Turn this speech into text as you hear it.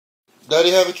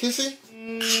Daddy have a kissy?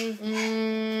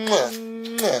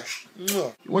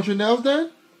 You want your nails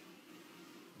done?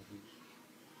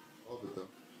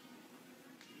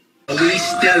 We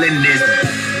still in this.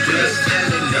 We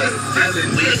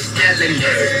still in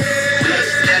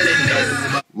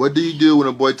this. What do you do when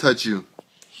a boy touch you?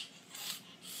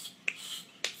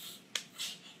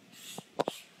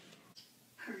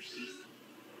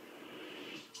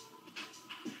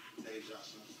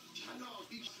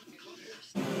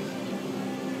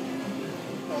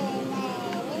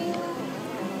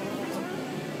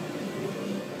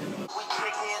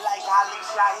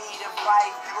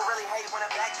 People really hate when a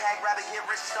backpack rabbit get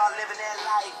rich and start living their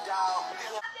life, dog.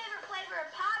 My favorite flavor of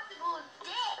popsicle is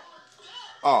dick.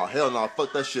 Oh, hell no.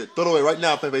 Fuck that shit. Throw it away right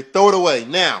now, baby. Throw it away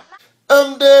now.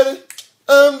 I'm daddy.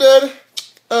 I'm daddy.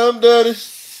 I'm daddy.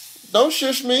 Don't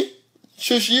shush me.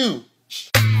 Shush you.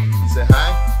 Say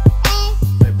hi.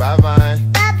 Say bye-bye.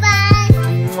 Bye-bye.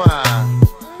 Mwah.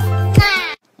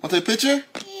 Want to take a picture?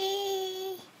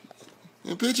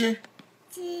 A picture?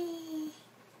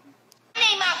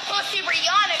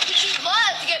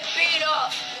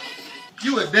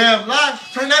 You a damn lie.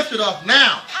 Turn that shit off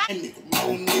now.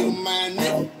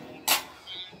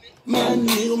 My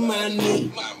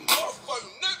nigga.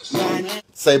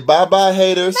 Say bye-bye,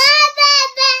 haters.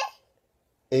 Bye-bye.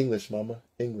 English, mama.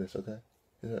 English, okay?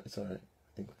 Yeah, it's all right.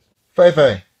 English.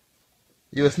 Faye,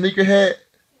 you a sneakerhead?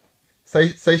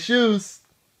 Say shoes.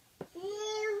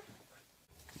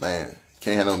 Man,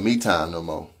 can't have no me time no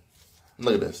more.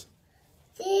 Look at this.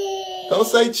 Don't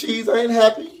say cheese. I ain't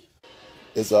happy.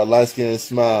 It's our light-skinned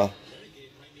smile.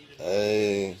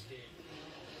 Hey,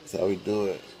 that's how we do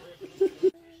it.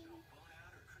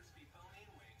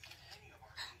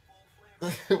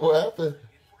 What happened?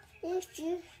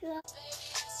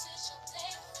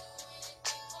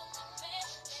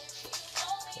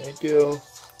 Thank you.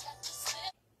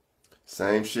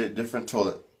 Same shit, different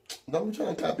toilet. Don't be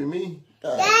trying to copy me.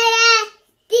 God.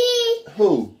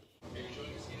 Who?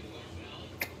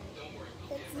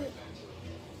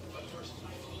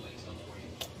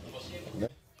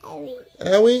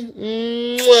 Howie?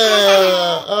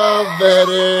 I'm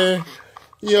better.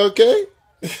 You okay?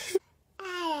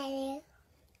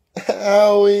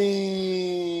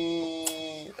 Howie.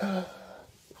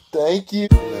 Thank you.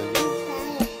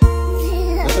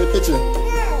 Let's take a picture.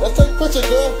 Let's take a picture,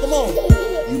 girl. Come on.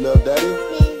 You love daddy?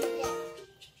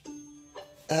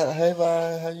 Hey,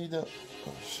 bye. How you doing?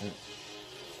 Oh, shit.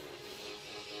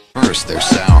 First they're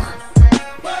sour,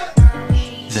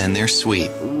 then they're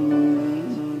sweet.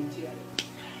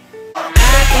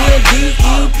 I-N-D-E-P-E-N-D-E-N-T.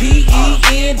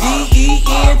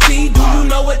 Do you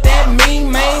know what that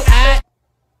mean, man?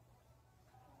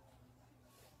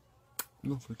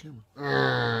 No, for the camera.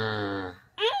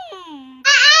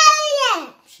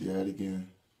 She had it again.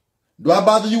 Do I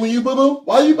bother you when you boo-boo?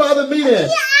 Why you bother me then?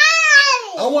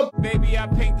 I want. Baby, I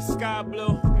paint the sky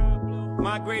blue.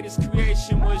 My greatest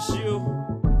creation was you.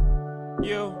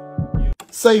 You.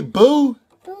 Say boo.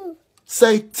 Boo.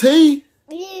 Say tea.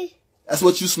 That's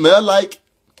what you smell like.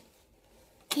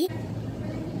 The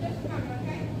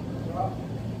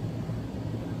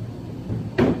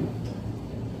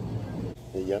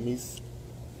yummies.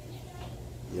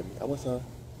 Yummy. I want some.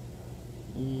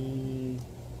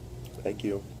 Thank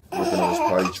you. Working on this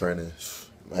party training.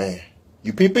 Man.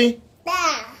 You pee-pee?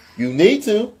 You need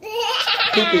to.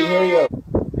 Pee-pee, hurry up.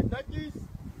 Duckies?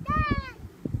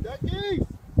 Duckies?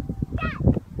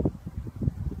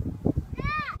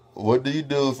 What do you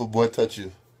do if a boy touch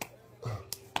you?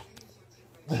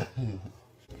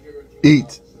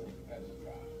 Eat.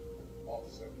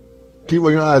 Keep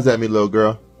your eyes at me, little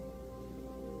girl.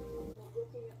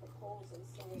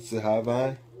 You say hi,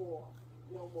 bye?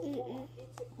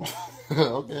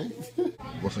 Okay.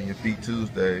 What's on your feet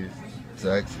Tuesdays?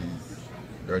 Taxis.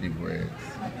 Dirty breads.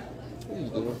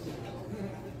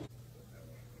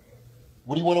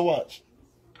 What do you want to watch?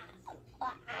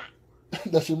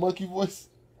 That's your monkey voice?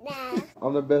 Nah.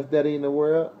 I'm the best daddy in the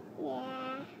world?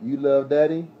 Yeah. You love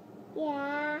daddy?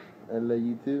 Yeah. I love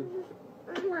you too.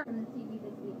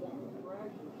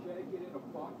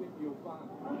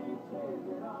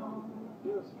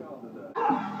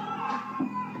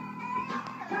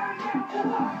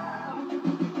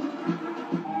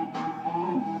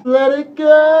 Let it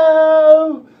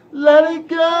go, let it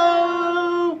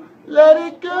go, let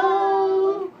it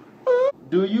go.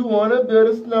 Do you want to build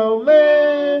a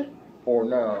snowman? Or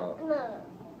not? No.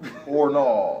 Or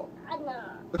not? No.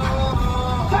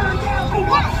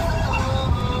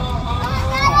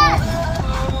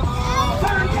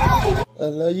 I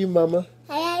love you, mama.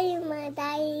 I love you, my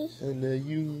daddy. I love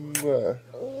you.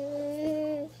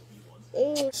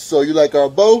 So you like our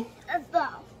bow? A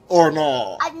bow. Or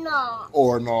no? No.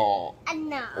 Or no?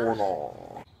 No. Or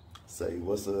no? Say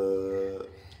what's up?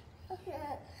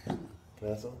 Can I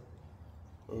have some?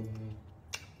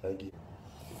 Thank you.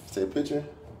 Take a picture.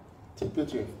 Take a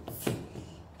picture.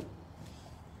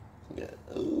 Yeah.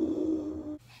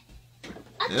 Ooh.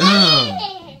 Okay.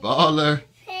 Yeah. Baller.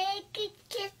 Play the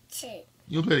kitchen.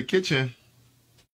 You play the kitchen?